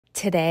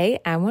Today,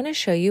 I want to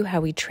show you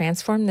how we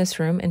transformed this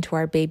room into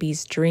our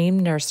baby's dream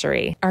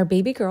nursery. Our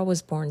baby girl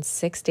was born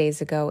 6 days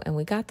ago and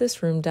we got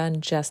this room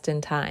done just in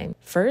time.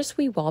 First,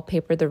 we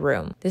wallpapered the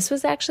room. This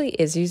was actually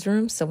Izzy's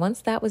room, so once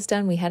that was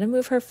done, we had to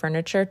move her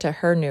furniture to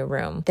her new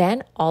room.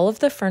 Then all of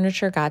the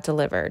furniture got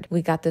delivered.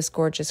 We got this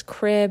gorgeous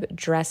crib,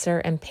 dresser,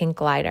 and pink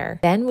glider.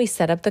 Then we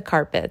set up the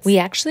carpets. We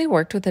actually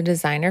worked with a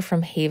designer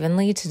from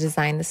Havenly to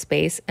design the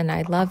space, and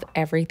I love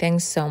everything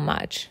so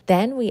much.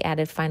 Then we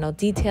added final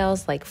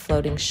details like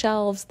floating shelves,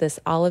 this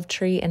olive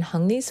tree, and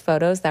hung these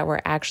photos that were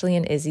actually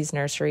in Izzy's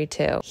nursery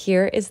too.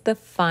 Here is the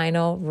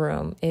final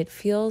room. It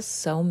feels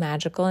so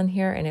magical in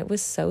here, and it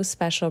was so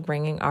special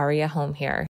bringing Aria home here.